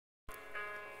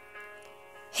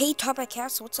Hey Top Hat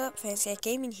Cats, what's up? Fancy Cat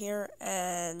Gaming here,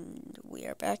 and we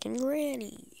are back in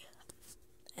Granny.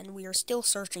 And we are still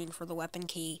searching for the weapon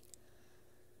key.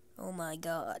 Oh my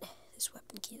god, this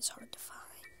weapon key is hard to find.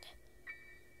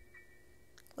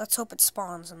 Let's hope it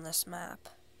spawns in this map.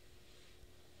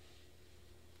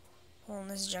 Well, in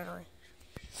this generation.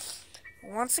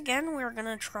 Once again, we're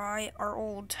gonna try our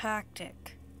old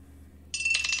tactic.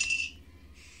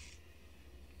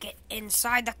 Get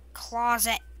inside the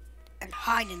closet and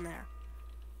hide in there.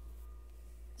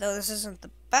 Though this isn't the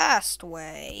best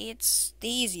way, it's the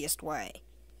easiest way.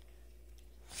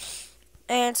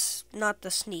 And it's not the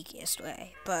sneakiest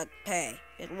way, but hey,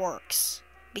 it works.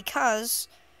 Because,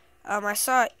 I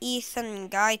saw Ethan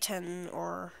Guyton,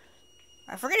 or,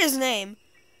 I forget his name.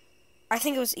 I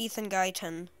think it was Ethan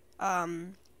Guyton,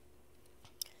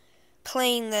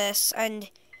 playing this,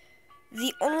 and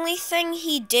the only thing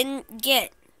he didn't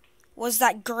get was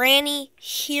that Granny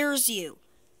hears you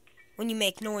when you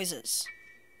make noises.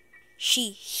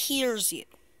 She hears you.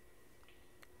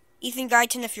 Ethan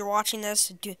Guyton, if you're watching this,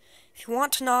 if you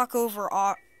want to knock over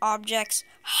objects,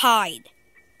 hide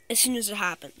as soon as it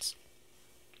happens.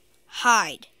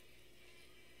 Hide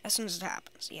as soon as it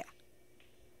happens, yeah.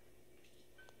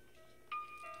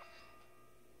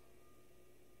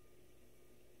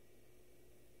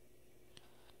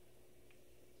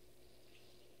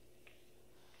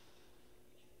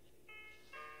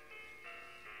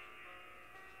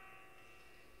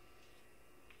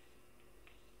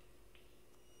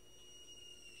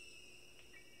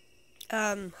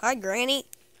 Hi, Granny.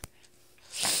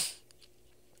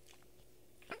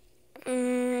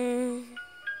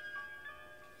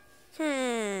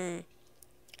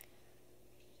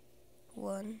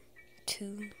 One,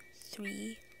 two,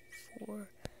 three, 4,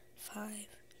 5,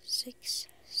 6,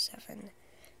 7,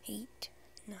 8,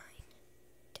 9,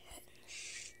 10.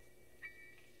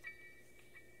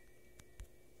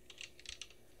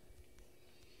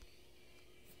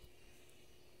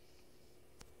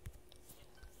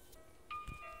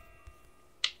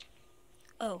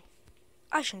 Oh,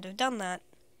 I shouldn't have done that.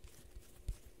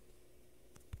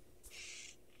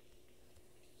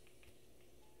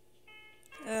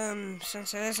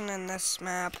 Since it isn't in this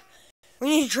map, we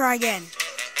need to try again.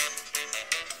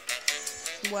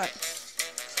 What?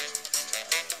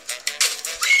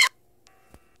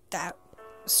 That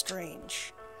was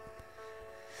strange.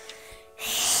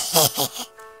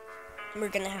 We're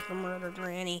gonna have to murder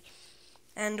Granny.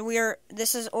 And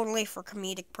this is only for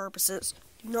comedic purposes.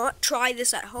 Do not try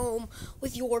this at home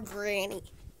with your Granny.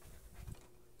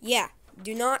 Yeah,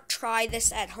 do not try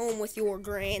this at home with your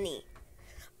Granny.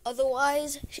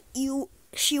 Otherwise,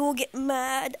 she will get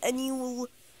mad, and you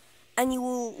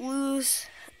will lose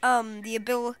the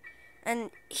ability, and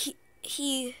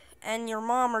he and your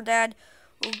mom or dad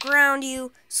will ground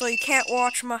you, so you can't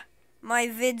watch my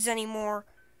vids anymore.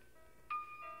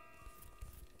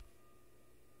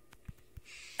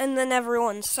 And then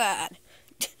everyone's sad.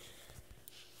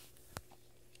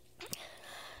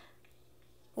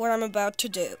 What I'm about to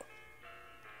do,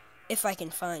 if I can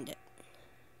find it.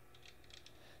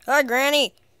 Hi,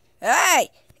 Granny. Hey!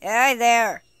 Hey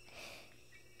there.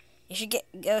 You should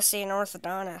go see an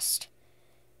orthodontist.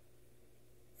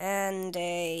 And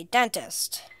a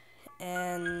dentist.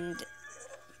 And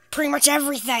pretty much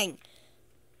everything.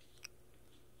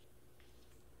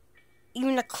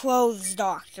 Even a clothes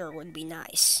doctor would be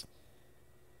nice.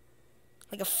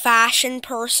 Like a fashion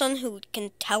person who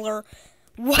can tell her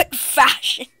what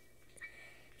fashion.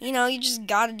 You know, you just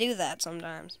gotta do that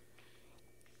sometimes.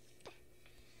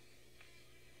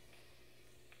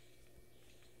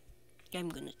 I'm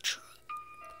gonna try.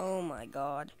 Oh my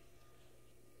god.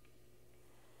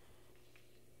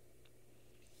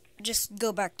 Just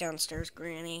go back downstairs,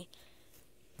 Granny.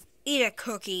 Eat a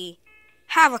cookie.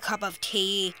 Have a cup of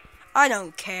tea. I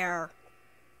don't care.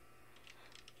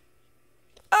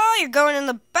 Oh, you're going in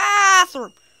the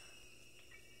bathroom.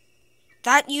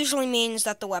 That usually means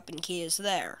that the weapon key is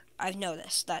there. I've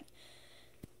noticed that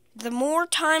the more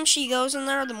time she goes in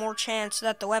there, the more chance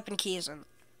that the weapon key is in there.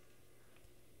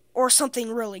 Or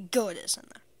something really good is in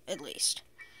there, at least.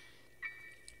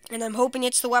 And I'm hoping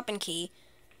it's the weapon key,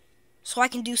 so I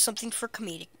can do something for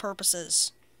comedic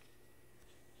purposes.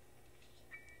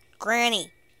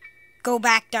 Granny, go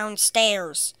back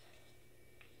downstairs,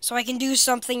 so I can do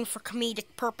something for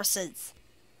comedic purposes.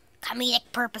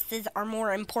 Comedic purposes are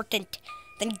more important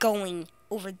than going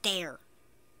over there.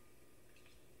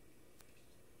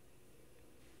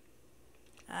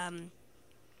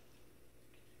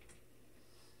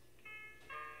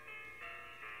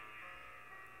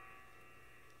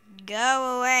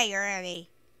 Go away, Granny.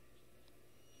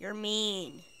 You're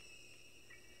mean.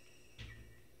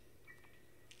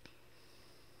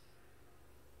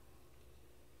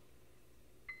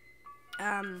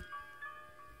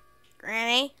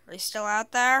 Granny, are you still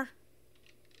out there?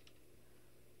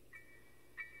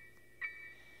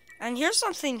 And here's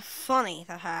something funny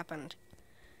that happened.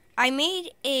 I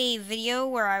made a video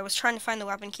where I was trying to find the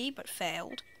weapon key, but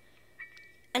failed.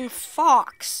 And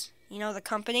Fox, you know, the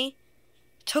company,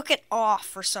 took it off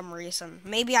for some reason.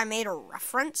 Maybe I made a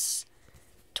reference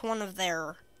to one of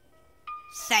their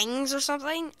things or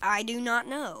something? I do not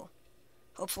know.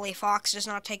 Hopefully Fox does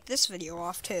not take this video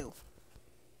off too.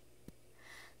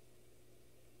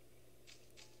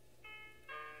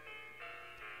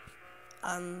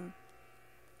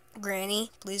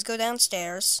 Granny, please go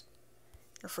downstairs.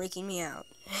 You're freaking me out.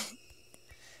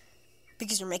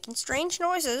 Because you're making strange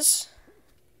noises.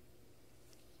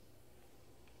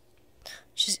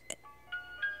 Is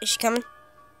she coming?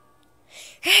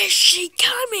 Is she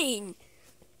coming?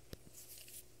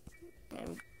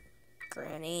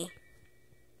 Granny.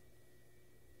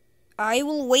 I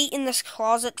will wait in this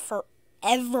closet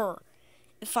forever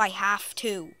if I have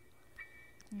to.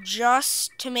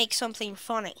 Just to make something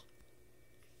funny.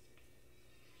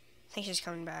 I think she's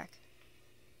coming back.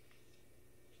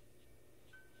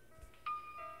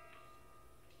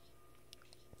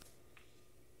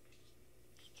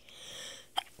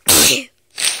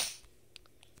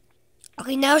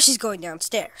 Okay, now she's going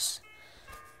downstairs.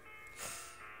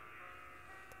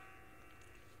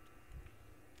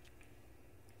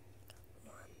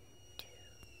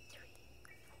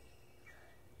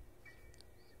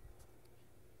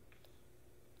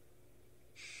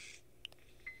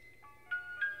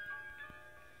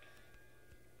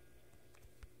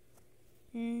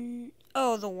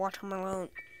 Oh, the watermelon.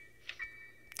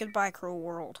 Goodbye, cruel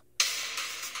world.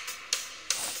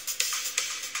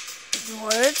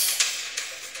 What?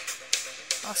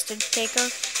 Hostage taker?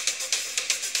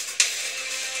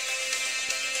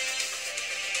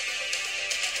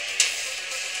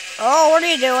 Oh, what are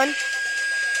you doing?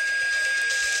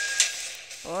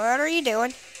 What are you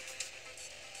doing?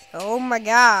 Oh my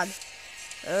god.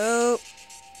 Oh.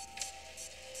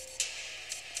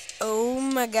 Oh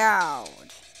my god.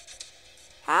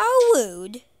 How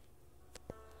rude.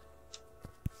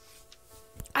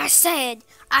 I said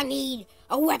I need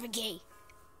a weapon key.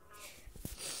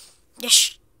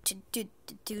 Just to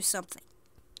do something.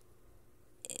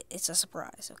 It's a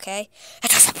surprise, okay?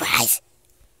 It's a surprise!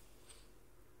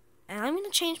 And I'm gonna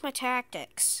change my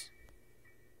tactics.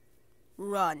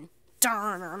 Run.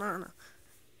 And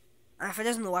if it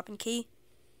isn't the weapon key,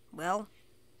 well,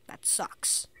 that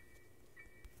sucks.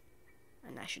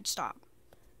 And I should stop.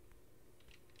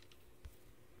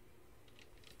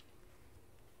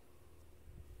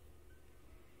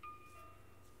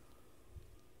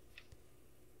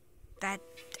 That...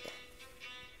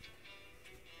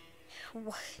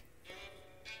 What?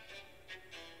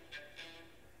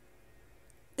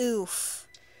 Oof.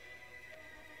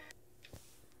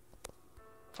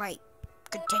 Right.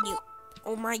 Continue.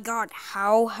 Oh my god,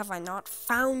 how have I not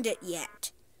found it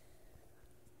yet?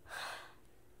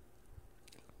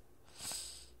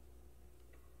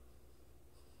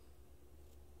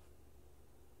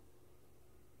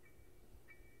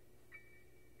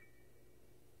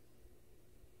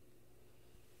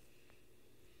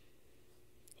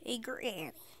 Hey,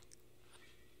 Granny.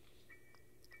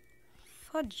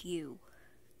 Fudge you.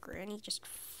 Granny, just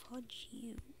fudge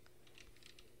you.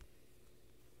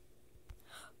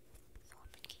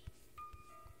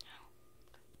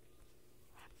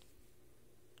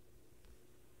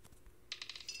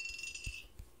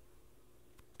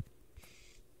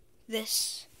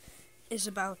 This is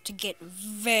about to get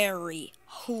very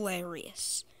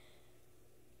hilarious.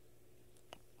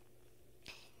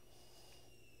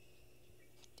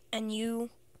 And you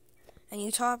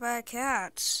Top Hat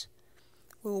Cats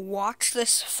will watch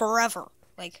this forever.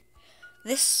 Like,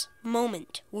 this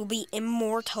moment will be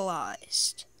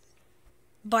immortalized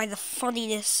by the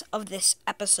funniness of this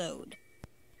episode.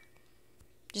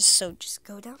 Just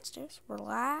go downstairs,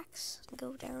 relax,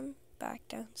 go back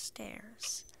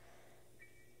downstairs.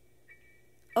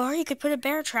 Or you could put a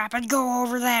bear trap and go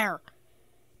over there.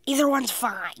 Either one's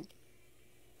fine.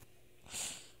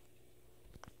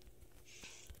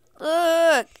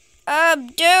 Look, I'm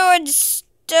doing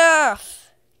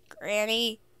stuff,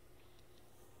 Granny.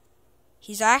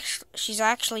 She's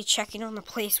actually checking on the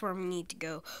place where we need to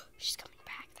go. She's coming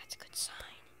back. That's a good sign.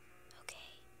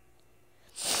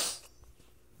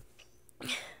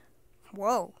 Okay.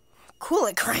 Whoa. Cool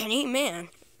it, Granny, man.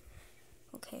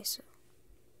 Okay, so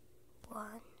 1,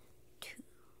 2,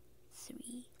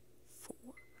 3, 4,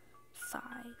 5,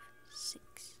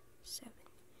 6, 7,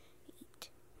 8,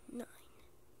 9,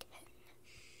 10.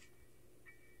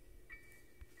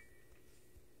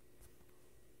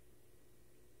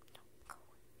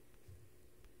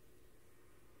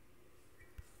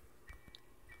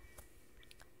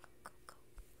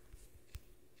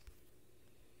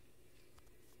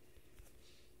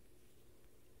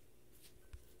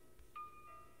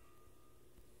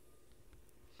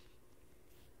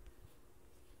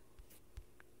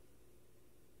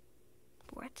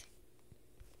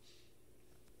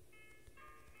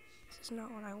 That's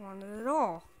not what I wanted at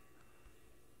all.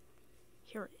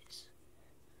 Here it is.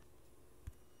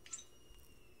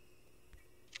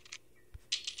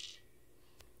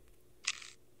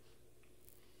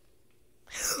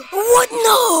 What?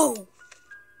 No!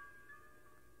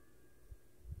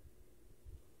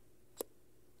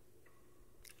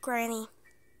 Granny,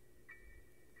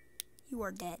 you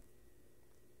are dead.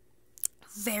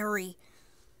 Very,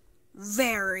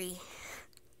 very,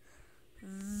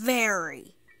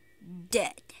 very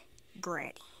dead,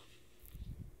 Granny.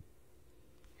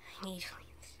 I need to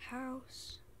leave this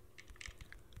house.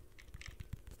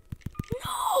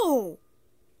 No!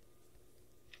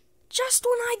 Just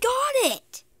when I got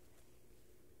it!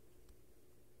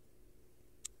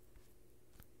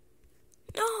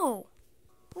 No!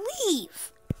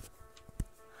 Leave!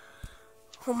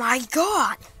 Oh my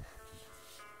God!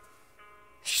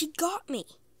 She got me.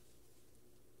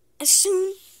 As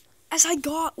soon as I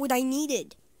got what I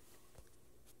needed.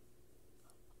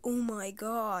 Oh my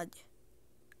God.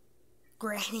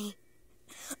 Granny,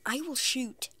 I will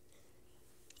shoot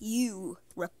you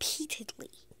repeatedly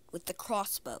with the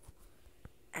crossbow.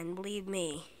 And believe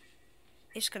me,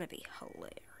 it's gonna be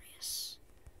hilarious.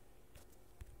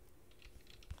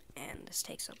 And this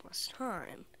takes up less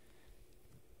time.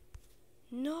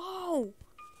 No!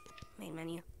 Main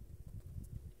menu.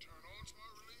 Turn on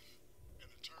smart relief, and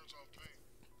it turns off pain.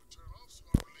 But turn off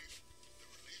smart relief, the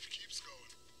relief keeps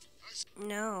going.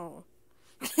 No.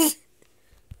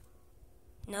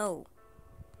 No.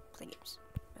 Play games.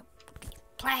 No.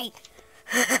 Play!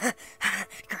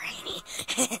 Granny,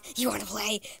 you wanna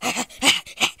play?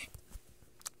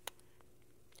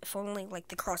 If only, like,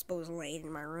 the crossbow was laid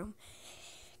in my room.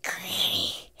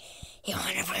 Granny, you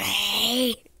wanna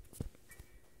play?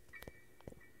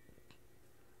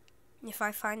 If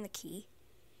I find the key,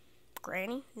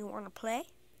 Granny, you wanna play?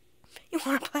 You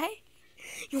wanna play?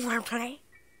 You wanna play?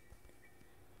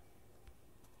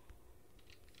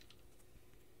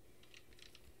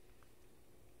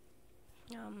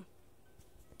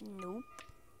 Nope.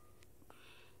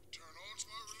 Turn on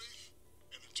smart relief,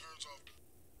 and it turns off.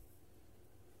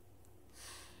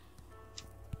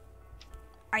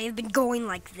 I have been going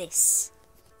like this.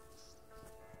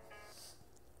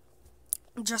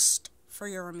 Just for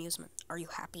your amusement. Are you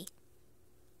happy?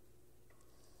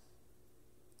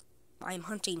 I am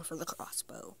hunting for the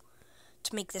crossbow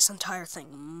to make this entire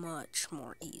thing much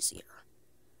more easier.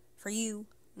 For you,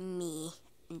 me,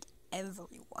 and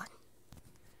everyone.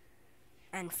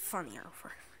 And funnier.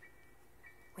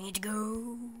 We need to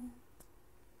go.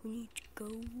 We need to go.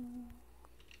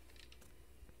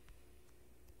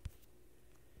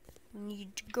 We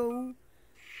need to go.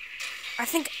 I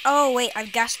think, oh wait,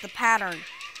 I've guessed the pattern.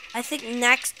 I think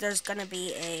next there's gonna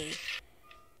be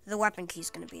the weapon key's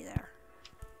gonna be there.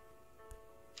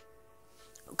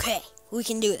 Okay, we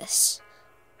can do this.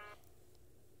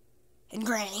 And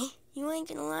Granny, you ain't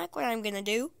gonna like what I'm gonna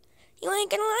do. You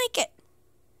ain't gonna like it.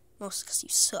 Mostly because you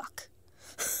suck.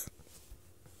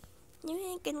 You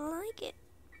ain't gonna like it.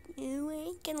 You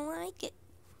ain't gonna like it.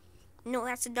 No,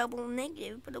 that's a double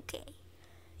negative, but okay.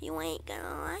 You ain't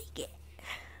gonna like it.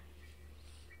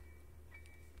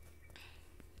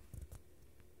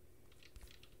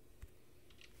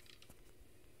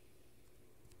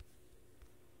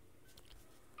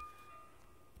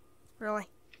 Really?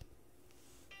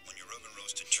 When you're rubbing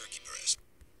roasted turkey breast.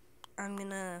 I'm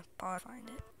gonna pause. Find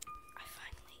it. I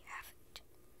finally have it.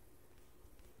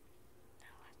 Now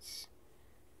let's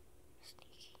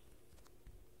sneaky.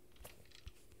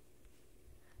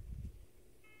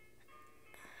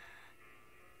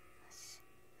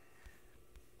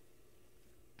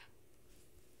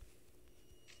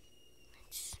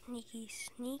 Let's sneaky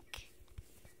sneak.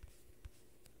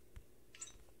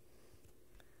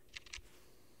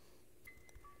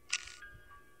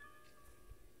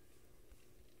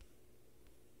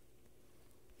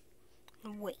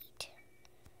 Wait.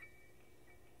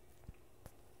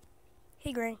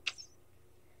 Hey, Granny.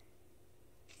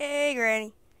 Hey,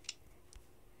 Granny.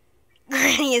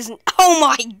 Granny isn't. Oh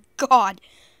my God.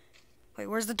 Wait,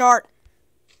 where's the dart?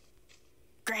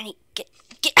 Granny, get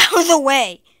out of the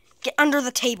way. Get under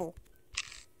the table.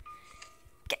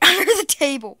 Get under the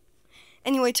table.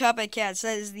 Anyway, Top Hat Cats,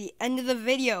 that is the end of the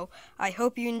video. I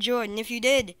hope you enjoyed, and if you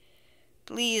did,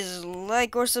 please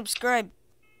like or subscribe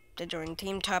to join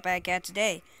Team Top Hat Cats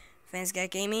today. Fans Got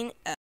Gaming.